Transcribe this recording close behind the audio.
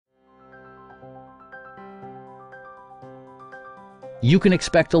You can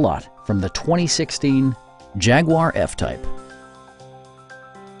expect a lot from the 2016 Jaguar F-Type.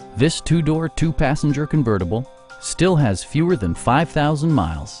 This two-door, two-passenger convertible still has fewer than 5,000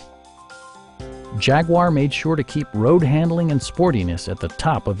 miles. Jaguar made sure to keep road handling and sportiness at the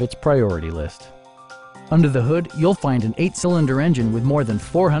top of its priority list. Under the hood, you'll find an 8-cylinder engine with more than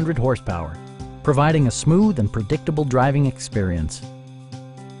 400 horsepower, providing a smooth and predictable driving experience.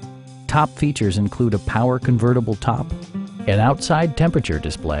 Top features include a power convertible top, an outside temperature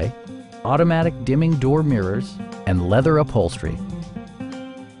display, automatic dimming door mirrors, and leather upholstery.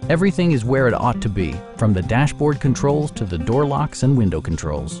 Everything is where it ought to be, from the dashboard controls to the door locks and window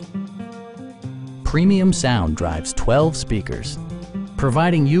controls. Premium sound drives 12 speakers,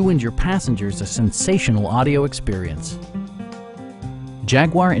 providing you and your passengers a sensational audio experience.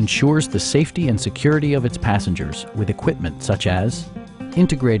 Jaguar ensures the safety and security of its passengers with equipment such as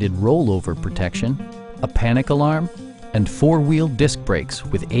integrated rollover protection, a panic alarm, and 4-wheel disc brakes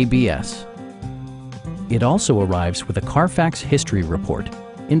with ABS. It also arrives with a Carfax history report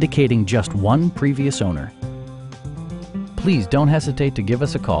indicating just one previous owner. Please don't hesitate to give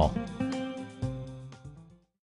us a call.